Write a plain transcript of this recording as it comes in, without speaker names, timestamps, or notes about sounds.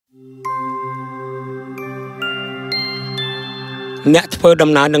អ្នកធ្វើ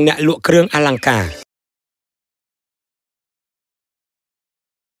ដំណើរនឹងអ្នកលក់គ្រឿងអលង្ការ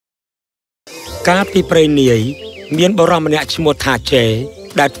កាលពីព្រេងនាយមានបុរសម្នាក់ឈ្មោះថាជេ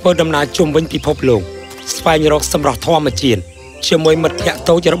ដែលធ្វើដំណើរជុំវិញពិភពលោកស្វែងរកសម្រស់ធម្មជាតិជាមួយមិត្តភក្តិ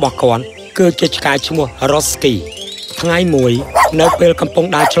តូចរបស់គាត់គឺជាឆ្កែឈ្មោះរ៉ូស្គីថ្ងៃមួយនៅពេលកំពុង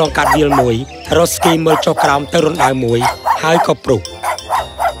ដើរឆ្លងកាត់វាលមួយរ៉ូស្គីមើលចុះក្រោមទៅរណ្ដៅមួយហើយក៏ព្រុស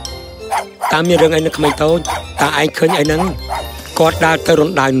តើមានរឿងអីនៅក្មេងតូចតើឯងឃើញអីហ្នឹងគាត់ដើរទៅរ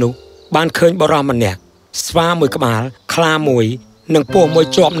ណ្ដៅនោះបានឃើញបុរសម្នាក់ស្វាមួយក្បាលខ្លាមួយនិងពស់មួយ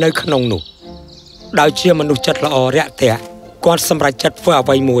ជាប់នៅក្នុងនោះដោយជាមនុស្សចិត្តល្អរាក់ទាក់គាត់សម្រេចចិត្តធ្វើអ្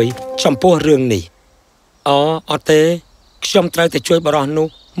វីមួយចំពោះរឿងនេះអត់ទេខ្ញុំត្រូវតែជួយបុរសនោះ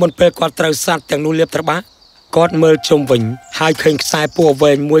មុនពេលគាត់ត្រូវសត្វទាំងនោះលាបត្របាក់គាត់មើលជុំវិញហើយឃើញខ្សែពស់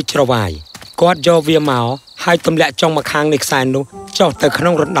វែងមួយច្រវាយគាត់យកវាមកហើយទម្លាក់ចុងម្ខាងនៃខ្សែនោះចុះទៅក្នុ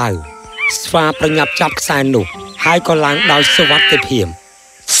ងរណ្ដៅស្វាប្រញាប់ចាប់ខ្សែនោះហើយក៏ឡើងដោយសុវត្ថិភាព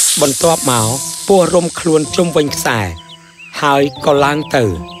បន្ទាប់មកពស់រុំខ្លួនជុំវិញខ្សែហើយក៏ឡើងទៅ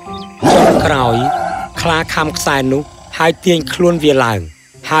ចុងក្រោយខ្លាខំខ្សែនោះហើយទាញខ្លួនវាឡើង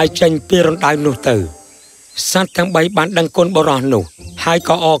ហើយចេញពីរណ្ដៅនោះទៅសត្វទាំង3បានដឹងគុណបុរសនោះហើយ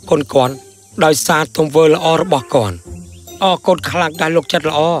ក៏អរគុណគាត់ដោយសារទង្វើល្អរបស់គាត់អរគុណខ្លាំងដែលលោកចិត្ត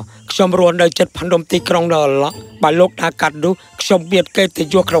ល្អខ្ញុំរស់នៅជិតភ្នំទីក្រុងដ៏ល្អបើលោកដើរកាត់នោះខ្ញុំមានកិត្តិ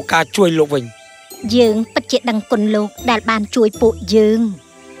យសក្នុងការជួយលោកវិញយើងពិតជាដឹងគុណលោកដែលបានជួយពួកយើង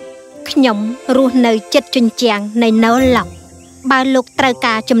ខ្ញុំរស់នៅជិតជញ្ជាំងនៃណូឡុកបើលោកត្រូវ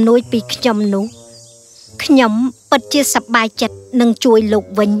ការជំនួយពីខ្ញុំនោះខ្ញុំពិតជាសប្បាយចិត្តនឹងជួយលោក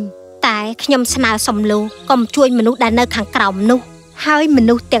វិញតែខ្ញុំស្នើសុំលោកកុំជួយមនុស្សដែលនៅខាងក្រោមនោះហើយម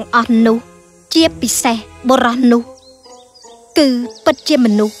នុស្សទាំងអស់នោះជាពិសេសបុរសនោះគឺពិតជាម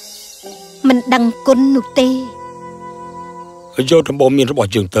នុស្សមិនដឹងគុណនោះទេយកដំបូន្មានរបស់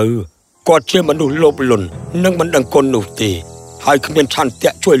យើងទៅគាត់ជាមនុស្សលោភលន់និងមិនដឹងគុណនោះទេហើយគ្មានឆន្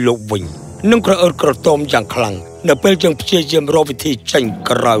ទៈជួយលោកវិញនឹងក្រអឺតក្រទមយ៉ាងខ្លាំងនៅពេលយើងព្យាយាមរកវិធីចេញ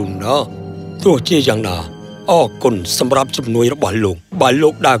ក្រៅណាទោះជាយ៉ាងណាអរគុណសម្រាប់ជំនួយរបស់លោកបើលោ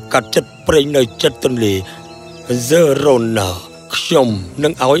កដើរកាត់ចិត្តព្រៃនៅចិត្តទន្លេហ្សឺរ៉ូណាខ្ញុំនឹ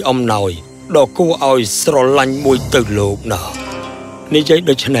ងឲ្យអំណោយដ៏គួរឲ្យស្រឡាញ់មួយទៅលោកណានិយាយ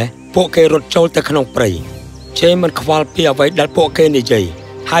ដូច្នេះពួកគេរត់ចូលទៅក្នុងព្រៃជេមិនខ្វល់ពីអ្វីដែលពួកគេនិយាយ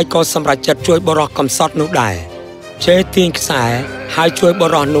ហើយក៏សម្រេចចិត្តជួយបរិះកំសត់នោះដែរជេទាញខ្សែហើយជួយប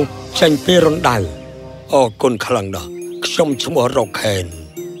រិះនោះចេញពីរណ្ដៅអរគុណខ្លាំងណាស់ខ្ញុំឈ្មោះរ៉ូខេន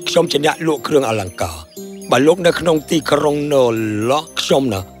ខ្ញុំជាអ្នកលក់គ្រឿងអលង្ការបើលោកនៅក្នុងទីក្រុងណូឡុកខ្ញុំ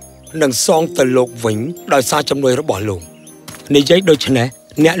នឹងសងទៅលោកវិញដោយសារជំនួយរបស់លោកនិយាយដូច្នេះ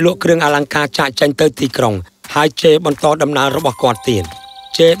អ្នកលក់គ្រឿងអលង្ការចាកចេញទៅទីក្រុងហើយជេបន្តដំណើររបស់គាត់ទៀត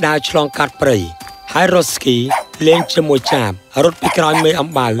ជេដើរឆ្លងកាត់ព្រៃហើយរ៉ូស្គីលេងជាមួយចាបរត់ពីក្រោយមេអំ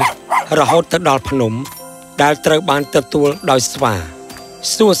បៅរហូតទៅដល់ភ្នំដែលត្រូវបានទទួលដោយស្វា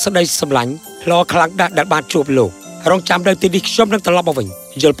សួស្ដីសម្លាញ់ឡខ្លាំងណាស់ដែលបានជួបលោករងចាំនៅទីនេះខ្ញុំនឹងត្រឡប់មកវិញ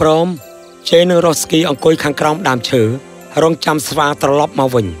យល់ព្រមជេនិងរ៉ូស្គីអង្គុយខាងក្រោមដើមឈើរងចាំស្វាត្រឡប់មក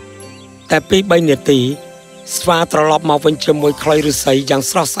វិញតែ2-3នាទីស្វាត្រឡប់មកវិញជាមួយខ្លុយឫស្សីយ៉ាង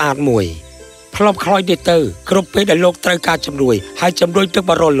ស្រស់ស្អាតមួយផ្លប់ខ្លុយនេះទៅគ្រប់ពេលដែលលោកត្រូវការជំនួយហើយជំនួយទឹក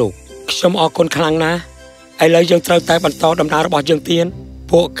បរិលលោកខ្ញុំអរគុណខ្លាំងណាស់ឥឡូវយើងត្រូវតែបន្តដំណើររបស់យើងទៀត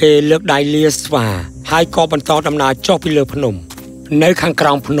ពួកគេលើកដៃលាស្វាហើយក៏បន្តដំណើរចុះពីលើភ្នំនៅខាងក្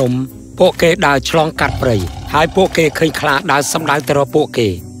រោមភ្នំពួកគេដើរឆ្លងកាត់ព្រៃហើយពួកគេឃើញខ្លាដើរសម្ដៅទៅរកពួកគេ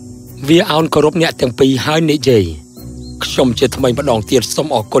វាអោនគោរពអ្នកទាំងពីរហើយនិយាយខ្ញុំជាថ្មីម្ដងទៀតសូម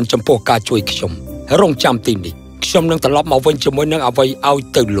អរគុណចំពោះការជួយខ្ញុំរងចាំទីនេះខ្ញុំនឹងត្រឡប់មកវិញជាមួយនឹងអ្វីឲ្យ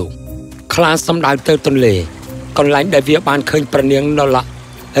ទៅលោកខ្លាសម្ដៅទៅទន្លេកន្លែងដែលវាបានឃើញព្រះនាងណូឡា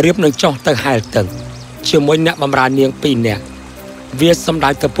រៀបនឹងចុះទៅហែលទឹកជាមួយអ្នកបម្រើនាង2នាក់វាសម្ដៅ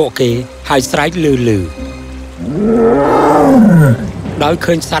ទៅពួកគេហើយស្រែកលឺដោយ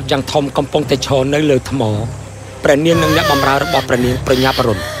ឃើញសត្វយ៉ាងធំកំពុងតែឈរនៅលើថ្មព្រះនាងនិងអ្នកបម្រើរបស់ព្រះនាងប្រញាប់រ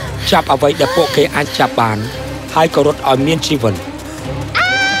ត់ចាប់អ្វីដែលពួកគេអាចចាប់បានហើយក៏រត់ឲ្យមានជីវិត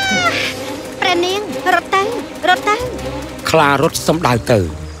ព្រះនាងរត់ទៅខ្លារត់សម្ដៅទៅ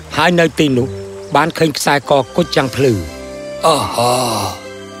ហើយនៅទីនោះបានឃើញខ្សែកគុជយ៉ាងភ្លឺ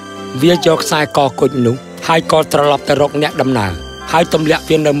វាយកខ្សែកគុជនោះហើយក៏ត្រឡប់ទៅរកអ្នកដំណើរហើយទម្លាក់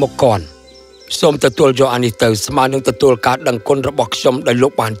វានៅមុខគាត់សូមទទួលយកអានេះទៅស្មើនឹងទទួលការដឹងគុណរបស់ខ្ញុំដែលលោ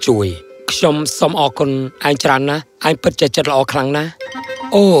កបានជួយខ្ញុំសូមអរគុណឯងច្រើនណាស់ឯងពិតជាចិត្តល្អខ្លាំងណាស់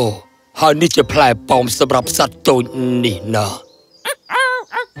អូហើយនេះជាផ្លែប៉ោមសម្រាប់សត្វតូចនេះណា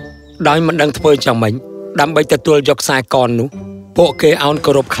ដោយមិនដឹងធ្វើយ៉ាងម៉េចដើម្បីទទួលយកខ្សែកនោះពួកគេអោន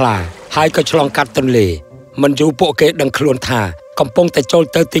គោរពខ្លាហើយក៏ឆ្លងកាត់ទន្លេមិនយូរពួកគេដឹងខ្លួនថាកំពុងតែចូល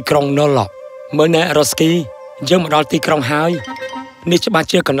ទៅទីក្រុងណូឡុកមើលណែរ៉ូស្គីយើងមកដល់ទីក្រុងហើយនេះច្បាស់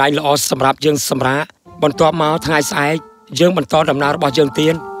ជាកន្លែងល្អសម្រាប់យើងសម្រាកបន្ទាប់មកថ្ងៃស្អែក យើងបន្តដំណើររបស់យើងទៀ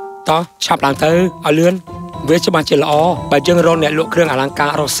តតោះឆាប់ឡើងទៅឲ្យលឿនវាច្បាស់ជាល្អបើយើងរកអ្នកលក់គ្រឿងអលង្ការ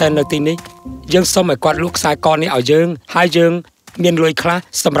រ៉ូសែននៅទីនេះយើងសូមឲ្យគាត់លក់ខ្សែកនេះឲ្យយើងហើយយើងមានលុយខ្លះ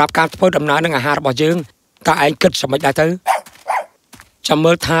សម្រាប់ការធ្វើដំណើរនិងអាហាររបស់យើងតើឯងគិតយ៉ាងម៉េចដែរទៅចាំ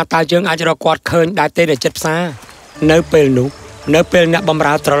មើលថាតើយើងអាចរកគាត់ឃើញដែរទេនៅចិត្តផ្សារនៅពេលនោះនៅពេលអ្នកបម្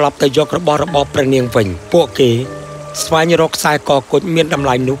រើត្រឡប់ទៅយករបស់របរព្រះនាងវិញពួកគេស្វែងរកខ្សែកគុជមានតម្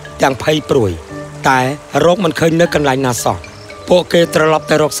លៃនោះទាំងភ័យព្រួយតែរកមិនឃើញនៅកន្លែងណាសោះពួកគេត្រឡប់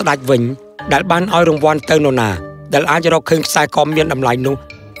ទៅរកស្ដេចវិញដែលបានឲ្យរង្វាន់ទៅនរណាដែលអាចរកឃើញខ្សែកមានតម្លៃនោះ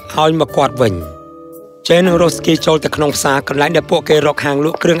ឲ្យមកគាត់វិញចេននិងរ៉ូស្គីចូលទៅក្នុងផ្សារកន្លែងដែលពួកគេរកហាងល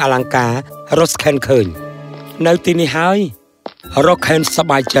ក់គ្រឿងអលង្ការរ៉ូស្ខេនឃើញនៅទីនេះហើយរ៉ូខេនសប្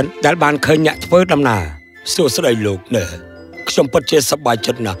បាយចិត្តដែលបានឃើញអ្នកធ្វើដំណើរសួស្ដីលោកណាខ្ញុំពិតជាសប្បាយ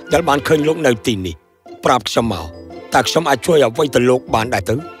ចិត្តណាស់ដែលបានឃើញលោកនៅទីនេះប្រាប់ខ្ញុំមកតើខ្ញុំអាចជួយអ្វីទៅលោកបានដែរ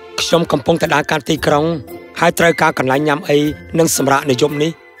ទៅខ្ញុំកំពុងតែដើរកាត់ទីក្រុងហើយត្រូវការកន្លែងញ៉ាំអីនិងសម្រាប់នៅយប់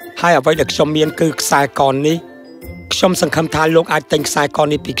នេះហើយអ្វីដែលខ្ញុំមានគឺខ្សែកនេះខ្ញុំសង្ឃឹមថាលោកអាចទិញខ្សែក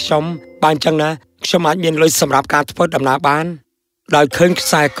នេះពីខ្ញុំបានចឹងណាខ្ញុំអាចមានលុយសម្រាប់ការធ្វើដំណើរបានដោយឃើញខ្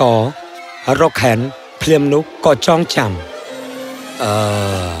សែករ៉ូខេនភ្លាមនោះក៏ចងចាំ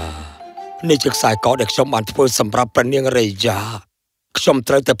នេះជាខ្សែកដែលខ្ញុំបានធ្វើសម្រាប់ព្រះនាងរេយ៉ាខ្ញុំ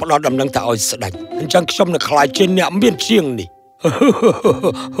ត្រូវតែផ្ដល់ដំណឹងទៅឲ្យស្ដេចអញ្ចឹងខ្ញុំនឹងខ្លាចជាអ្នកមានជាងនេះ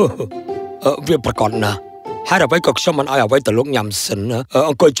វាប្រកបណាស់ហើយអ្វីក៏ខ្ញុំមិនឲ្យអ្វីទៅលោកញ៉ាំសិន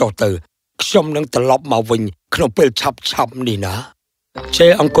អង្គុយចុះទៅខ្ញុំនឹងត្រឡប់មកវិញក្នុងពេលឆាប់នេះណាជេ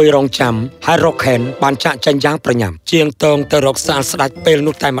អង្គុយរងចាំហើយរ៉ូខេនបានចាក់ចេញយ៉ាងប្រញាប់ជាងតងទៅរកសាលស្ដេចពេល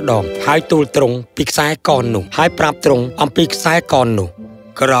នោះតែម្ដងហើយទូលទ្រង់ពីខ្សែកនោះហើយប្រាប់ទ្រង់អំពីខ្សែកនោះ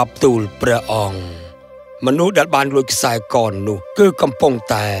ក្រាបទូលព្រះអង្គមនុស្សដែលបានលួចខ្សែកនោះគឺកំពុង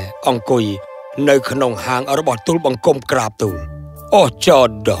តែអង្គុយនៅក្នុងហាងរបស់ទូលបង្គំក្រាបទូលអូច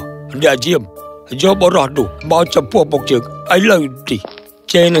ដអ្នកយាមយកបរោះនោះមកចំពោះមុខយើងឥឡូវនេះ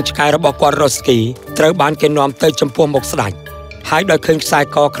ជេនឹងឆ្កែរបស់គាត់រ៉ូស្គីត្រូវបានគេនាំទៅចំពោះមុខស្ដេចហើយដោយឃើញខ្សែ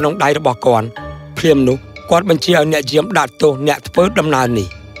កក្នុងដៃរបស់គាត់ភ្លាមនោះគាត់បញ្ជាឲ្យអ្នកយាមដាក់ទោសអ្នកធ្វើដំណើរនេះ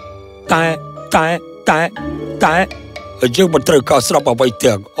តែយើងមិនត្រូវកោស្រាប់អ្វី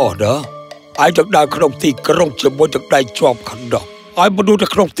ទាំងអស់ណាឯងទៅដើរក្នុងទីក្រុងជាមួយទឹកដៃជាប់ខណ្ឌឲ្យមនុស្សនៅ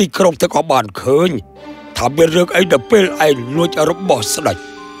ក្នុងទីក្រុងទាំងអស់បានឃើញថាមានរឿងអីដល់ពេលឯងលួចរបស់ស្ដេច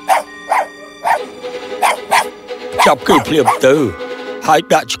ចាប់គេភ្លាមទៅហើយ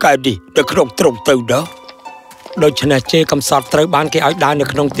ដាក់ឆ្កែនេះនៅក្នុងទ្រុងទៅណាដូច្នេះជេកំសត់ត្រូវបានគេឲ្យដើរនៅ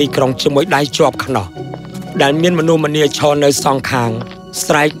ក្នុងទីក្រុងជាមួយដៃជាប់ខ្នោះដែលមានមនុស្សម្នាឈរនៅសងខាង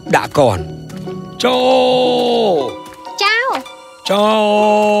ស្រែកដាក់កនចោ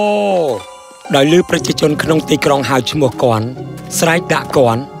ដោយលឺប្រជាជនក្នុងទីក្រុងហៅឈ្មោះកនស្រែកដាក់ក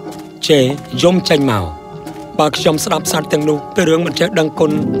នជេយំចេញមកបើខ្ញុំស្ដាប់សត្វទាំងនោះពីរឿងមិនចេះដឹងគុ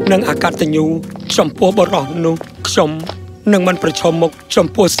ណនិងអកតញ្ញូចំពោះបរិសុទ្ធនោះខ្ញុំនឹងមិនប្រឈមមុខចំ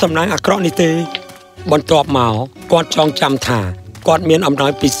ពោះសំណាងអាក្រក់នេះទេបន្ទាប់មកគាត់ចងចាំថាគាត់មានអំណោ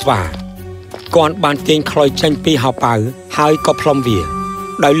យពីស្វាគាត់បានទាញខ្លុយចេញពីហោប៉ៅហើយក៏ផ្លុំវា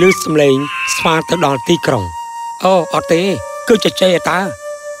ដោយលឺសំឡេងស្វាទៅដល់ទីក្រុងអូអត់ទេគឺជាជ័យតា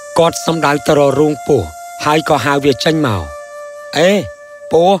គាត់សំដៅទៅរករូងពស់ហើយក៏ហៅវាចេញមកអេ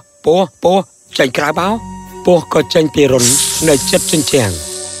ពស់ចេញក្រៅមកពស់ក៏ចេញពីរុននៅចិត្តជញ្ជាំង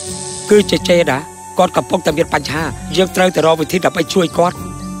គឺជាជ័យតាគាត់កំពុងតែមានបញ្ហាយើងត្រូវទៅរកវិធីដើម្បីជួយគាត់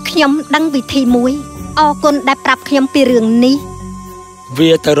ខ្ញុំដឹងវិធីមួយអរគុណដែលប្រាប់ខ្ញុំពីរឿងនេះ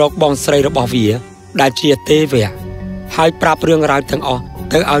វាទៅរកបងស្រីរបស់វាដែលជាទេវៈហើយប្រាប់រឿងរ៉ាវទាំងអស់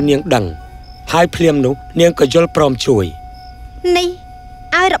ទៅឲ្យនាងដឹងហើយភ្លាមនោះនាងក៏យល់ព្រមជួយនេះ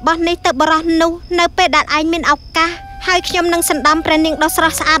ឲ្យរបស់នេះទៅបរោះនោះនៅពេលដែលឯងមានឱកាសហើយខ្ញុំនឹងសណ្ដំព្រះនាងដ៏ស្រ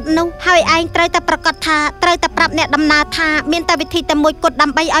ស់ស្អាតនោះហើយឯងត្រូវតែប្រកាសថាត្រូវតែប្រាប់អ្នកដំណើរថាមានតែវិធីតែមួយគត់ដើ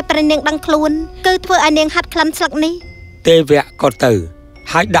ម្បីឲ្យព្រះនាងដឹងខ្លួនគឺធ្វើឲ្យនាងហាត់ក្លិនស្លឹកនេះទេវៈក៏ទៅ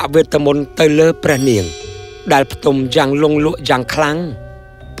ហើយដាក់វេទមន្តទៅលើព្រះនាងដែលផ្ទុំយ៉ាងលងលក់យ៉ាងខ្លាំង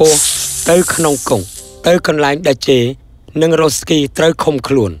ពោះទៅក្នុងគង់ទៅកន្លែងដែលជេនិងរ៉ូស្គីត្រូវឃុំ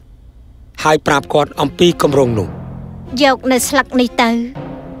ខ្លួនហើយប្រាប់គាត់អំពីគម្រោងនោះយកនៅស្លឹកនេះទៅ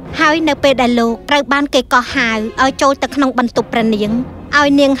ហើយនៅពេលដែលលោកត្រូវបានគេកោះហៅឲ្យចូលទៅក្នុងបន្ទប់ព្រះនាងឲ្យ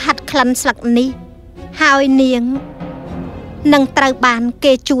នាងហាត់ក្លិនស្លឹកនេះហើយនាងនឹងត្រូវបាន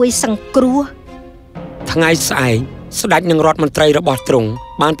គេជួយសង្គ្រោះថ្ងៃស្អែកស្ដេចនិងរដ្ឋមន្ត្រីរបស់ទ្រង់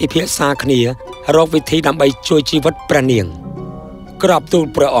បានពិភាក្សាគ្នារកវិធីដើម្បីជួយជីវិតព្រះនាងក្រាបទូល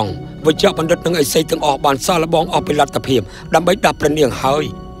ព្រះអង្គវិជ្ជបណ្ឌិតនិងឥសីទាំងអស់បានសាកល្បងអស់ពីលទ្ធភាពដើម្បីដាប់ព្រះនាងហើយ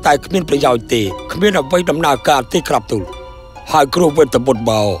តែគ្មានប្រយោជន៍ទេគ្មានអ្វីដំណើរការទេក្រាបទូលហើយគ្រូវេទមន្ត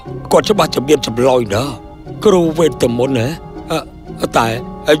មកគាត់ច្បាស់ជាមានចម្លើយណាគ្រូវេទមន្តណាតែ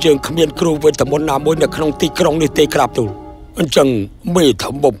យើងគ្មានគ្រូវេទមន្តណាមួយនៅក្នុងទីក្រុងនេះទេក្រាបទូលអញ្ចឹងមេ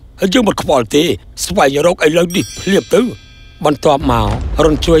ធំបុំយើងមិនខ្វល់ទេស្វែងរកឥឡូវនេះភ្លាមទៅ បន្ទាប់មករ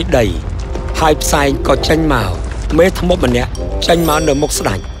នជួយដីហើយផ្សែងក៏ចេញមកមេធ្មប់ម្នាក់ចេញមកនៅមុខស្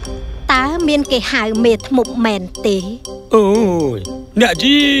ដេចតើមានគេហៅមេធ្មប់មែនទេអូយអ្នក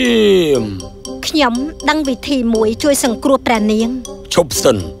យាមខ្ញុំដឹងវិធីមួយជួយសង្គ្រោះព្រះនាងឈប់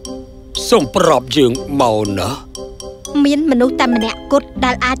សិនសូមប្រាប់យើងមកណាមានមនុស្សតែម្នាក់គត់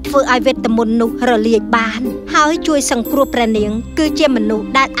ដែលអាចធ្វើឲ្យវេទមន្តនោះរលាយបានហើយជួយសង្គ្រោះព្រះនាងគឺជាមនុស្ស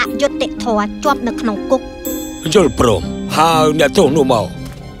ដែលអយុត្តិធម៌ជាប់នៅក្នុងគុកយល់ព្រមហើយអ្នកទោសនោះមក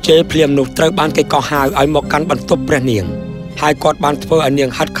ជេភ្លាមនោះត្រូវបានគេកោះហៅឲ្យមកកាន់បន្ទប់ព្រះនាងហើយគាត់បានធ្វើឲ្យនាង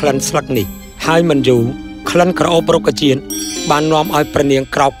ហាត់ក្លិនស្លឹកនេះហើយមិនយូរក្លិនក្រអូបរុក្ខជាតិបាននាំឲ្យព្រះនាង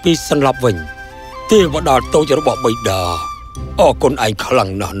ក្រោកពីសន្លប់វិញទេវតាតូចរបស់បិតាអរគុណឯងខ្លាំង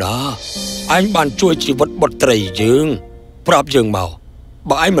ណាស់ណាឯងបានជួយជីវិតបុត្រីយើងប្រាប់យើងមក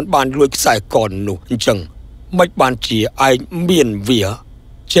បើឯងមិនបានលួចខ្សែកនោះអញ្ចឹងមិនបានជាឯងមានវា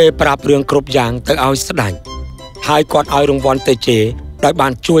ជេប្រាប់រឿងគ្រប់យ៉ាងទៅឲ្យស្ដេចហើយគាត់ឲ្យរង្វាន់ទៅជេដោយបា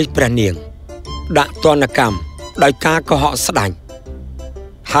នជួយព្រះនាងដាក់ទណ្ឌកម្មដោយការកុហកស្ដេច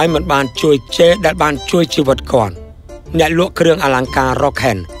ហើយមិនបានជួយជេដែលបានជួយជីវិតគាត់អ្នកលក់គ្រឿងអលង្ការរ៉ុក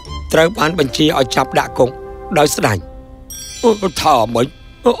ហែនត្រូវបានបញ្ជាឲ្យចាប់ដាក់គុកដោយស្ដេចថាមិន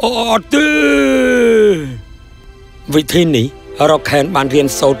អត់ទេវិធីនេះរ៉ុកហែនបានរៀន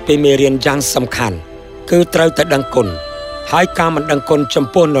សូត្រពីមេរៀនយ៉ាងសំខាន់គឺត្រូវតែដឹងគុណហើយការមិនដឹងគុណចំ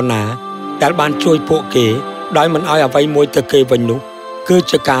ពោះនរណាដែលបានជួយពួកគេដោយមិនឲ្យអ្វីមួយទៅគេវិញនោះគឺ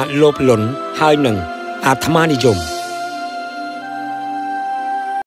ជាការលោភលន់ហើយនឹងអាត្មានិយម